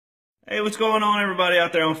Hey, what's going on, everybody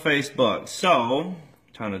out there on Facebook? So,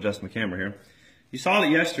 trying to adjust my camera here. You saw that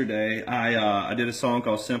yesterday. I did a song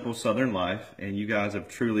called Simple Southern Life, and you guys have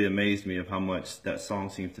truly amazed me of how much that song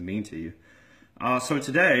seems to mean to you. So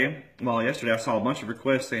today, yesterday I saw a bunch of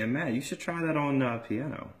requests saying, "Matt, you should try that on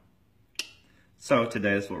piano." So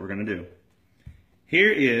today is what we're going to do.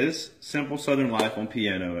 Here is Simple Southern Life on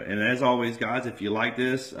piano, and as always, guys, if you like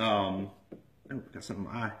this, got something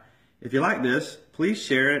in my eye. If you like this, please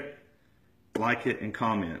share it, like it, and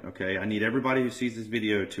comment, okay? I need everybody who sees this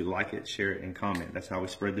video to like it, share it, and comment. That's how we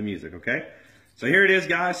spread the music, okay? So here it is,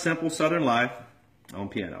 guys, Simple Southern Life on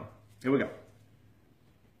piano. Here we go.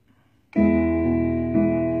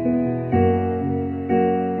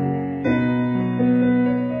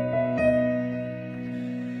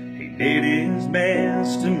 He did his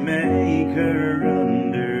best to make her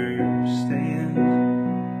understand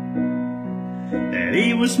that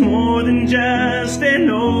he was more than just an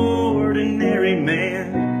ordinary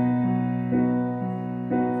man.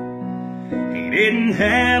 He didn't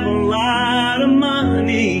have a lot of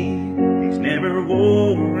money, he's never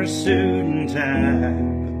wore a suit and tie,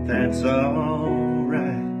 but that's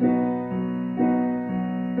alright.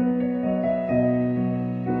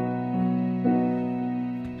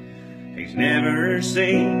 He's never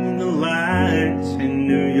seen the lights in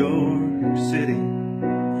New York City,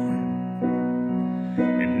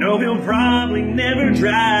 no, he'll probably never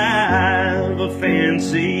drive a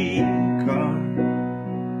fancy car.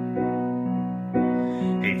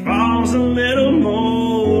 He falls a little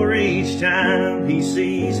more each time he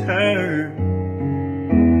sees her.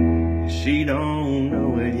 She don't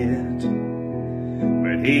know it yet,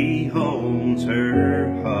 but he holds her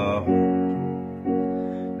heart.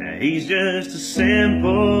 Now he's just a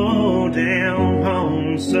simple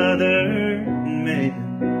down-home Southern man.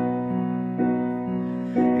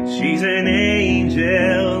 She's an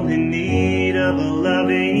angel in need of a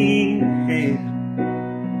loving hand.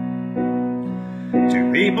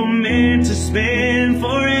 Two people meant to spend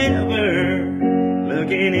forever,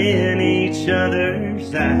 looking in each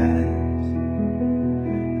other's eyes.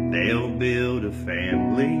 They'll build a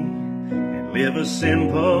family and live a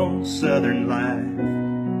simple Southern life.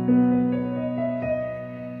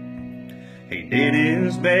 He did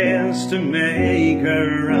his best to make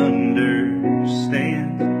her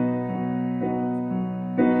understand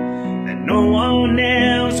that no one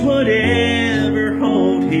else would ever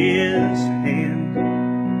hold his hand.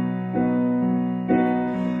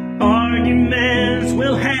 Arguments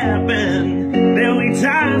will happen, there'll be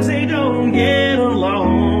times they don't get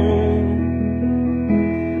along.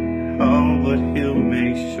 Oh, but he'll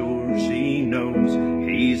make sure she knows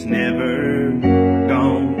he's never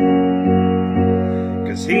gone.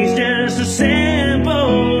 'Cause he's just a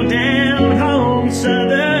simple down-home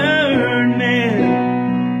Southern man,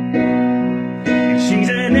 and she's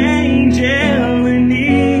an angel in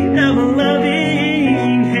need of a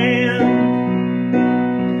loving hand.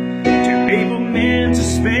 Two people meant to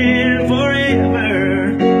spend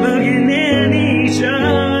forever, looking in each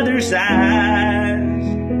other's eyes.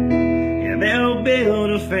 Yeah, they'll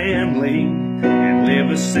build a family and live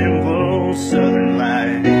a simple Southern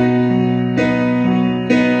life.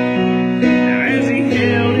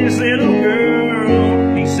 Little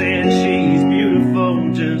girl, he said, she's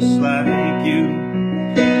beautiful just like you.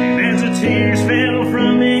 And as the tears fell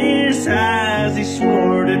from his eyes, he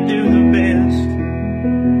swore to do the best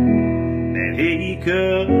that he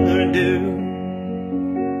could do.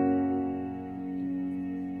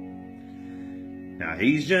 Now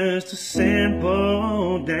he's just a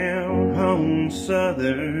simple down-home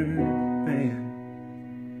Southern man,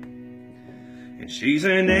 and she's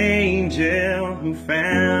an angel who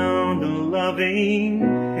found a loving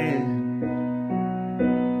hand.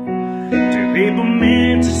 Two people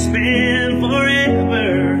meant to spend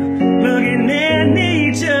forever, looking in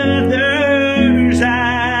each other's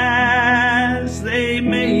eyes. They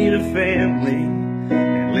made a family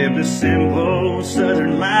and lived a simple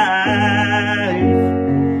Southern life.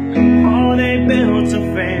 Oh, they built a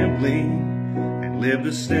family and lived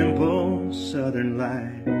a simple Southern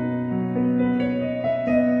life.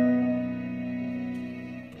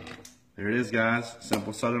 There it is, guys.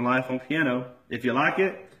 Simple Southern Life on piano. If you like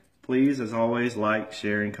it, please, as always, like,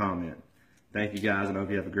 share, and comment. Thank you, guys, and I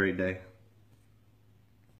hope you have a great day.